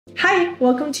Hi,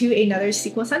 welcome to another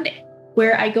SQL Sunday,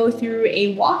 where I go through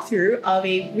a walkthrough of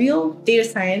a real data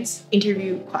science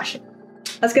interview question.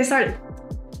 Let's get started.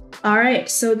 All right,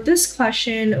 so this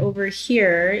question over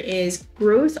here is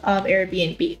growth of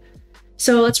Airbnb.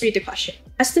 So let's read the question.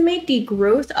 Estimate the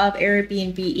growth of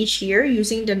Airbnb each year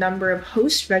using the number of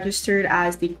hosts registered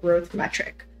as the growth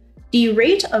metric. The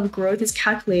rate of growth is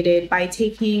calculated by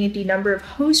taking the number of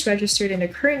hosts registered in the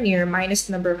current year minus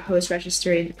the number of hosts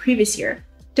registered in the previous year,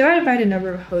 divided by the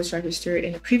number of hosts registered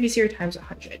in the previous year times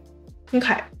 100.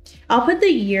 Okay, I'll put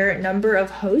the year, number of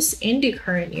hosts in the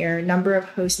current year, number of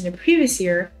hosts in the previous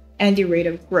year, and the rate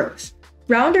of growth.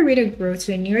 Round the rate of growth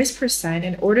to the nearest percent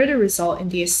and order the result in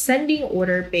the ascending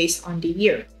order based on the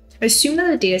year. Assume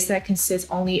that the dataset consists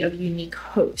only of unique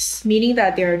hosts, meaning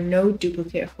that there are no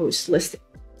duplicate hosts listed.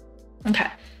 Okay,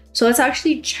 so let's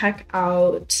actually check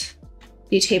out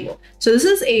the table. So this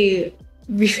is a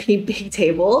really big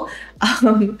table. So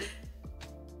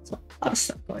a lot of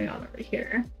stuff going on over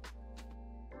here.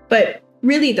 But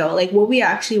really though, like what we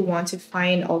actually want to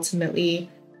find ultimately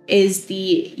is the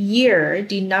year,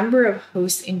 the number of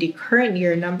hosts in the current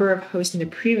year, number of hosts in the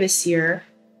previous year,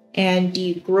 and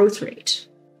the growth rate.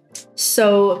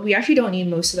 So we actually don't need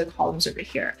most of the columns over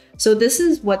here. So this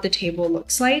is what the table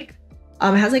looks like.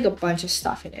 It has like a bunch of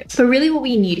stuff in it. But really what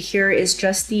we need here is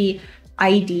just the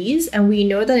IDs, and we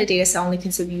know that a data set only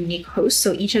consists of unique hosts.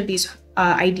 So each of these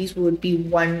IDs would be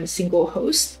one single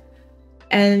host.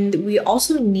 And we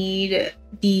also need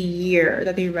the year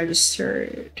that they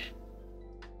registered.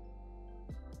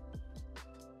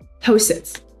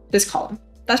 Hosted, this column.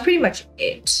 That's pretty much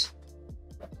it.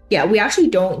 Yeah, we actually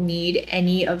don't need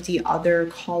any of the other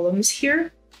columns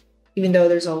here, even though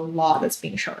there's a lot that's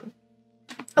being shown.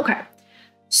 Okay,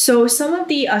 so some of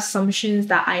the assumptions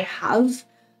that I have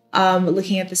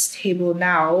looking at this table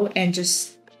now and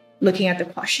just looking at the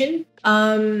question.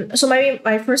 So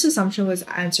my first assumption was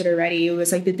answered already. It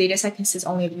was like the data set consists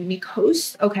only of unique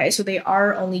hosts. Okay, so they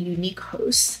are only unique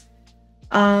hosts.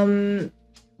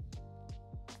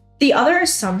 The other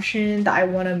assumption that I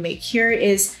want to make here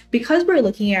is because we're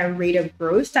looking at rate of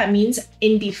growth, that means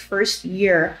in the first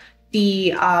year,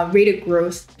 the rate of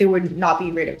growth, there would not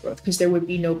be rate of growth because there would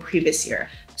be no previous year.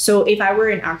 So if I were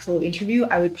an actual interview,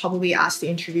 I would probably ask the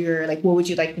interviewer, like, what would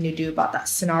you like me to do about that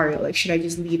scenario? Like, should I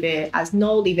just leave it as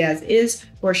null, leave it as is,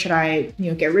 or should I,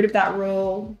 get rid of that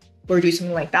row or do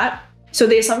something like that? So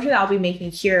the assumption that I'll be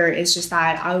making here is just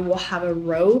that I will have a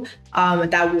row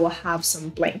that will have some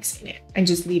blanks in it and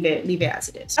just leave it as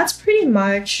it is. That's pretty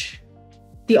much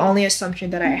the only assumption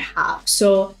that I have.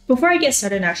 So before I get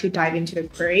started and actually dive into the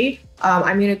query,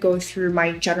 I'm going to go through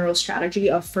my general strategy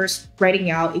of first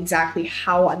writing out exactly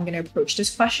how I'm going to approach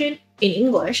this question in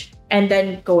English and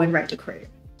then go and write the query.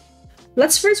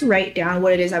 Let's first write down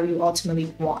what it is that we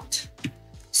ultimately want.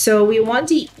 So we want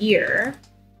the year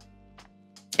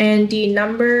and the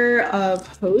number of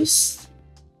hosts.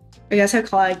 I guess I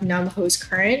call it num host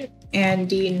current and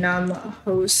the num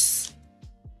host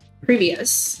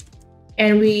previous.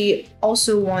 And we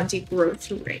also want the growth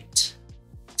rate.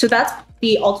 So that's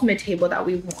the ultimate table that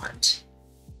we want.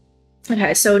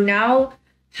 Okay, so now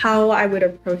how I would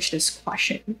approach this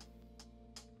question.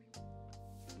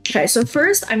 Okay, so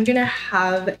first I'm gonna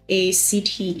have a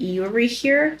CTE over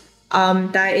here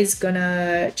that is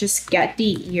gonna just get the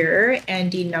year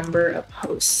and the number of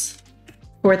hosts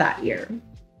for that year.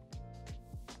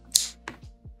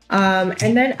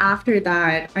 And then after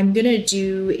that, I'm gonna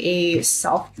do a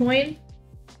self join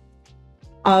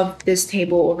of this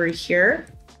table over here.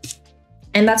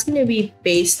 And that's gonna be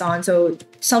based on, so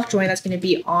self join, that's gonna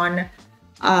be on,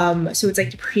 so it's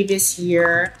like the previous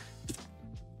year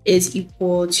is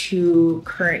equal to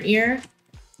current year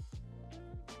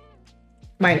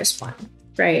minus 1,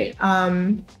 right?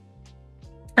 And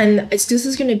this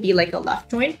is gonna be like a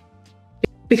left join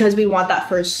because we want that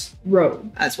first row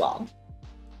as well.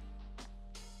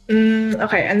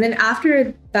 Okay, and then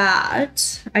after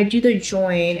that, I do the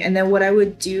join, and then what I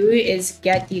would do is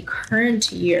get the current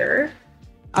year,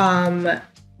 and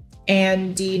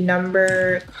the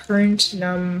number current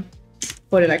num,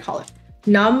 what did I call it?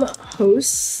 Num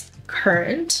hosts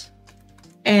current,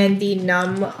 and the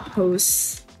num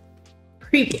hosts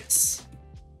previous.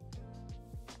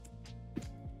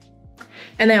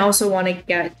 And I also want to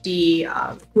get the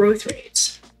growth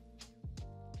rate,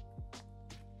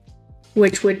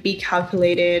 which would be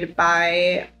calculated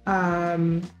by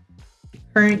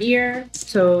current year.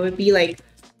 So it would be like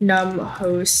num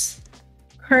hosts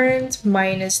current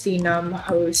minus the num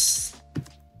hosts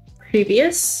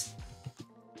previous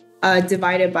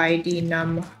divided by the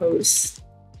num hosts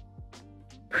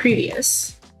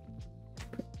previous.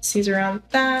 Parentheses around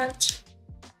that.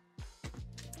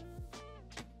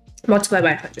 multiply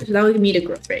by 100. So that would give me the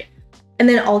growth rate. And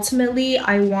then ultimately,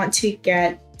 I want to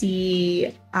get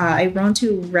the, I want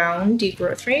to round the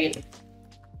growth rate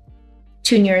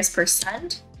to nearest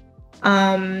percent.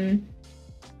 And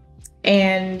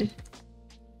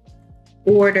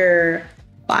order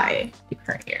by the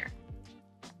current year.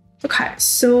 Okay,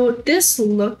 so this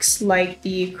looks like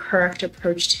the correct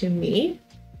approach to me.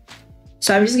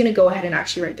 So I'm just gonna go ahead and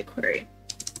actually write the query.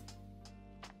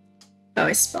 Oh,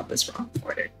 I spelled this wrong.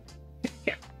 Order.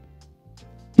 Yeah.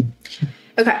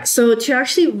 Okay, so to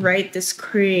actually write this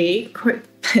query,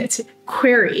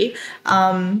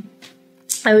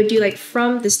 I would do like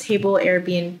from this table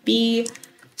Airbnb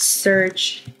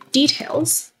search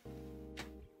details.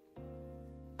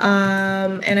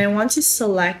 And I want to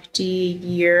select the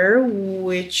year,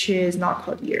 which is not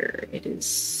called year. It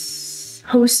is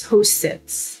host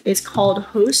since. It's called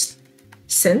host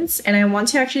since, and I want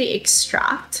to actually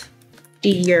extract the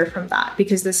year from that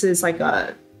because this is like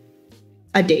a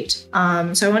date.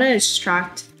 So I want to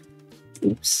extract,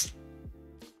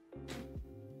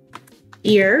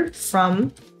 year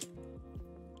from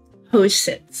host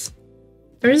since.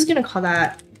 We're just gonna call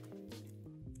that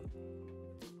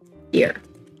year.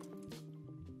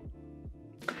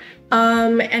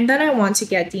 And then I want to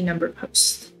get the number of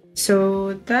posts.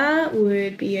 So that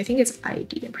would be, I think it's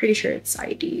ID. I'm pretty sure it's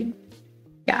ID.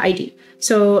 Yeah, ID.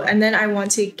 So, and then I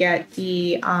want to get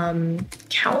the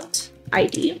count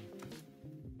ID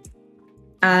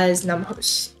as num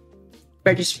hosts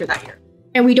registered for that year.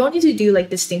 And we don't need to do like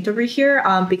distinct over here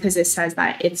because it says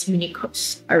that it's unique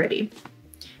hosts already.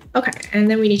 Okay, and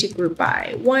then we need to group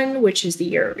by 1, which is the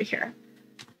year over here.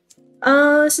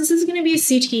 Since this is going to be a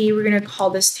CTE, we're going to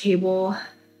call this table,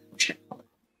 what should I call it?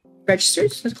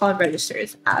 Registers. Let's call it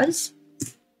registers as.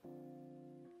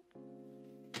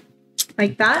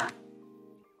 Like that.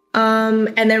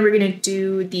 And then we're going to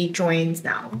do the joins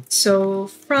now. So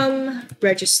from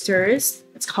registers,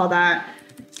 let's call that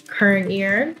current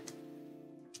year.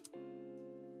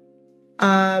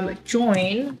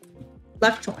 Join,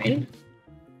 left join,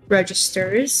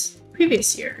 registers,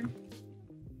 previous year.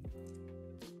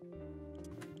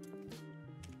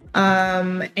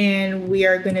 And we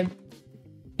are going to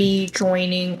be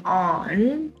joining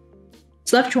on,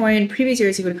 so left join, previous year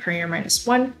is equal to current year minus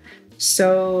 1.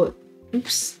 So,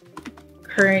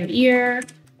 current year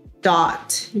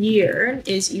dot year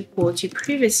is equal to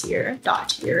previous year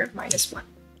dot year minus 1.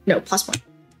 No, plus 1.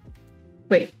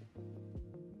 Wait.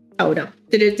 Oh, no.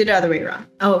 Did it the other way around?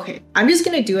 Oh, okay. I'm just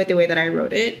going to do it the way that I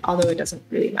wrote it, although it doesn't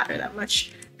really matter that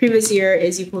much. Previous year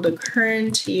is equal to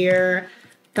current year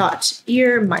dot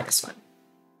year minus 1.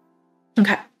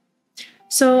 Okay.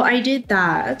 So I did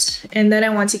that, and then I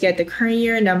want to get the current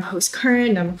year, num host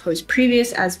current, num host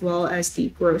previous, as well as the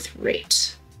growth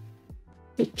rate.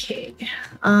 Okay.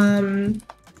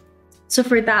 So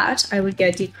for that, I would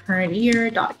get the current year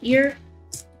dot year,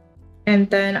 and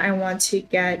then I want to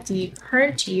get the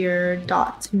current year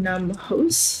dot num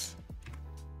host.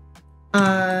 We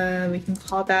can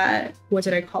call that, what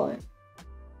did I call it?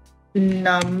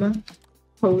 Num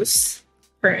host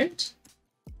current.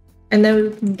 And then we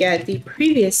can get the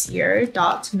previous year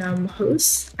dot num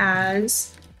host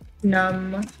as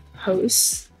num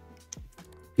host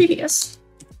previous.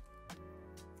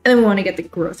 And then we want to get the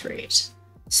growth rate.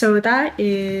 So that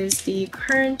is the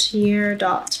current year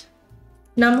dot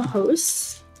num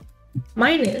host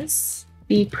minus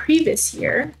the previous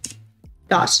year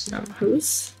dot num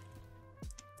host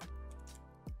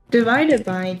divided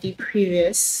by the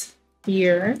previous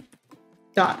year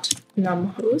dot num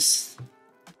host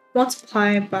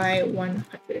multiplied by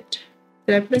 100.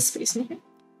 Did I put a space in here?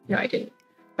 No, I didn't.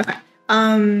 Okay.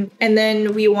 And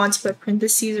then we want to put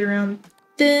parentheses around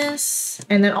this,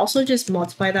 and then also just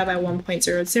multiply that by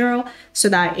 1.00 so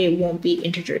that it won't be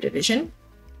integer division.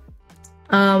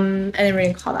 And then we're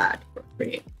gonna call that growth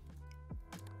rate.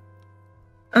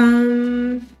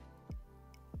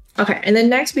 Okay, and then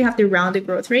next we have to round the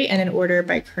growth rate and then order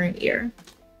by current year.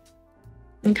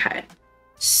 Okay.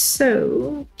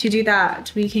 So to do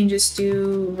that, we can just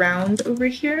do round over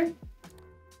here.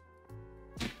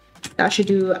 That should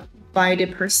do by the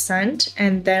percent,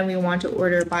 and then we want to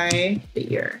order by the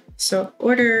year. So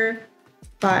order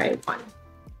by 1,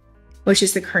 which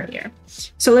is the current year.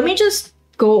 So let me just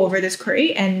go over this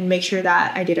query and make sure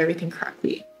that I did everything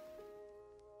correctly.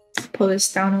 Pull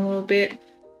this down a little bit.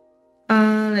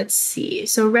 Let's see.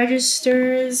 So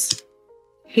registers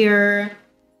here.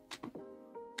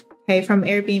 Okay, from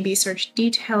Airbnb search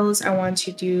details, I want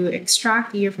to do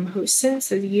extract year from host since,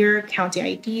 the year, count the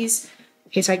IDs.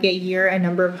 Okay, so I get year and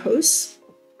number of hosts.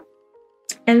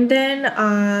 And then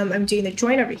I'm doing the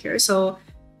join over here. So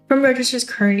From registers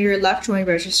current year, left join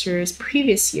registers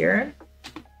previous year.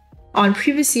 On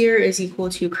previous year is equal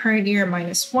to current year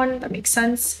minus 1. That makes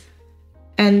sense.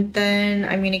 And then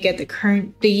I'm going to get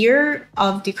the year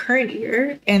of the current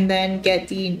year, and then get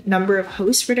the number of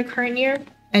hosts for the current year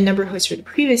and number of hosts for the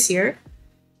previous year.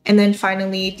 And then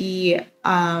finally the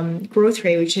growth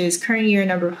rate, which is current year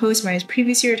number of hosts minus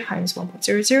previous year times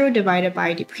 1.00 divided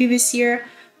by the previous year,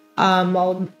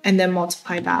 and then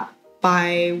multiply that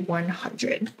by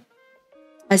 100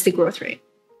 as the growth rate.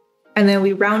 And then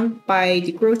we round by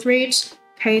the growth rate.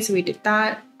 Okay, so we did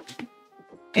that.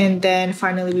 And then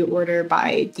finally we order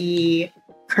by the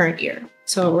current year.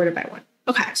 So order by 1.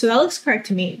 Okay, so that looks correct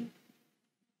to me.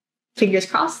 Fingers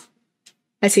crossed.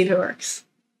 Let's see if it works.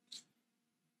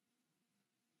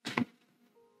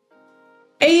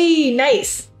 Hey,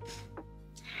 nice.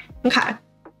 Okay.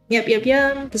 Yep.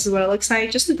 This is what it looks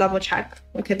like. Just to double check.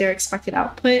 Look at their expected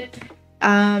output.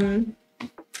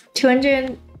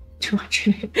 2009.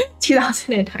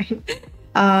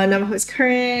 Number host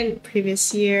current,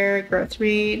 previous year, growth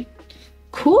rate.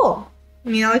 Cool. I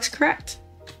mean, that looks correct.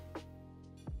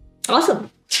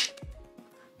 Awesome.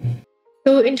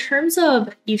 So in terms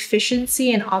of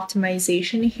efficiency and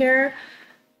optimization here,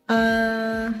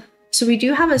 so we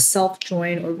do have a self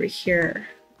join over here.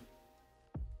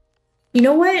 You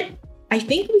know what? I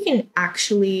think we can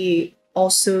actually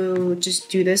also just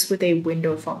do this with a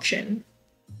window function.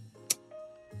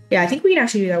 Yeah, I think we can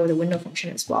actually do that with a window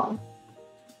function as well.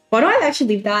 Why don't I actually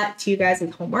leave that to you guys as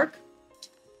homework?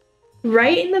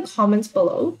 Write in the comments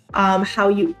below how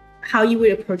you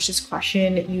would approach this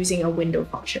question using a window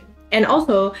function. And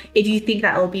also, if you think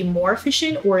that will be more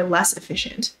efficient or less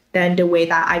efficient than the way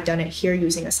that I've done it here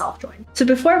using a self join. So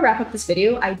before I wrap up this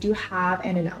video, I do have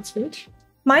an announcement.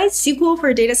 My SQL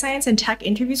for Data Science and Tech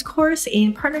Interviews course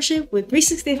in partnership with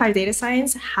 365 Data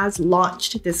Science has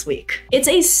launched this week. It's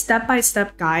a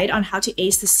step-by-step guide on how to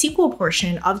ace the SQL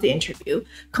portion of the interview,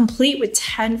 complete with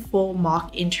 10 full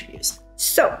mock interviews.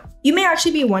 So you may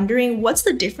actually be wondering what's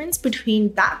the difference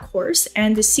between that course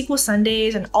and the SQL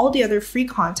Sundays and all the other free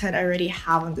content I already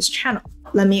have on this channel.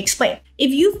 Let me explain.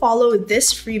 If you follow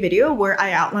this free video where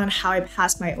I outline how I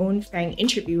passed my own FAANG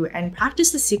interview and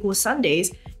practice the SQL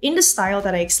Sundays in the style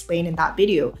that I explained in that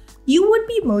video, you would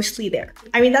be mostly there.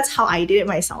 I mean, that's how I did it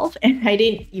myself, and I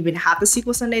didn't even have the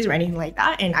SQL Sundays or anything like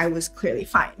that, and I was clearly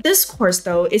fine. This course,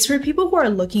 though, is for people who are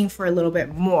looking for a little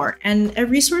bit more, and a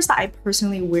resource that I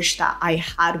personally wish that I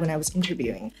had when I was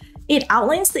interviewing. It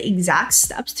outlines the exact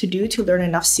steps to do to learn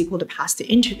enough SQL to pass the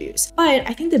interviews. But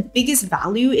I think the biggest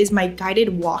value is my guided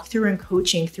walkthrough and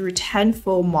coaching through 10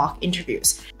 full mock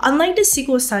interviews. Unlike the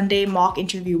SQL Sunday mock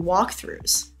interview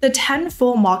walkthroughs, the 10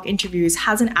 full mock interviews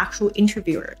has an actual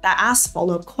interviewer that asks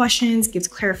follow-up questions, gives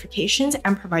clarifications,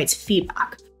 and provides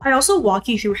feedback. I also walk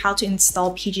you through how to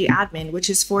install pgadmin,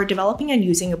 which is for developing and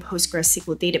using a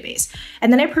PostgreSQL database.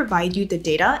 And then I provide you the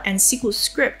data and SQL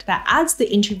script that adds the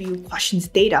interview questions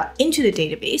data into the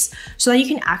database so that you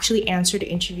can actually answer the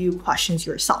interview questions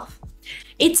yourself.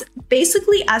 It's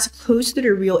basically as close to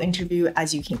the real interview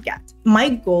as you can get. My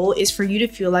goal is for you to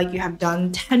feel like you have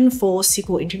done 10 full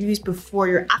SQL interviews before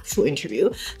your actual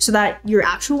interview so that your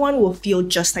actual one will feel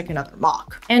just like another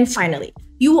mock. And finally,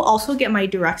 you will also get my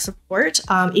direct support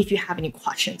if you have any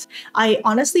questions. I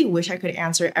honestly wish I could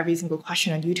answer every single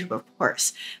question on YouTube, of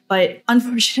course, but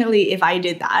unfortunately, if I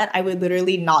did that, I would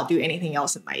literally not do anything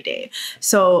else in my day.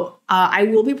 So I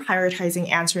will be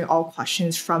prioritizing answering all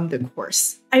questions from the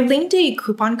course. I've linked a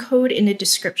coupon code in the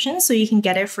description so you can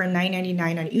get it for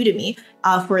 $9.99 on Udemy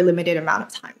for a limited amount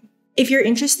of time. If you're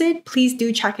interested, please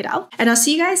do check it out, and I'll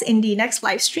see you guys in the next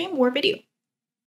live stream or video.